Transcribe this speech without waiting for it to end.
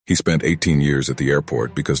He spent 18 years at the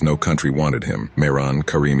airport because no country wanted him. Mehran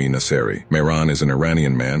Karimi Nasseri. Mehran is an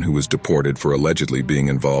Iranian man who was deported for allegedly being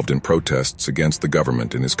involved in protests against the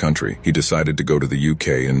government in his country. He decided to go to the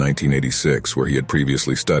UK in 1986, where he had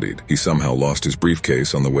previously studied. He somehow lost his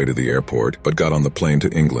briefcase on the way to the airport, but got on the plane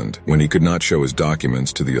to England. When he could not show his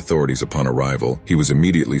documents to the authorities upon arrival, he was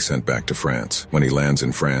immediately sent back to France. When he lands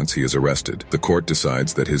in France, he is arrested. The court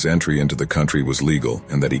decides that his entry into the country was legal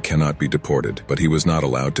and that he cannot be deported, but he was not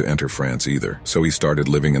allowed to enter France either. So he started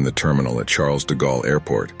living in the terminal at Charles De Gaulle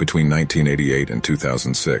Airport. Between 1988 and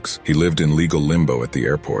 2006, he lived in legal limbo at the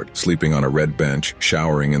airport, sleeping on a red bench,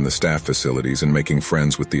 showering in the staff facilities, and making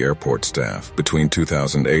friends with the airport staff. Between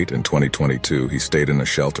 2008 and 2022, he stayed in a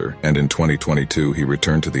shelter, and in 2022, he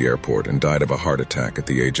returned to the airport and died of a heart attack at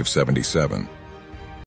the age of 77.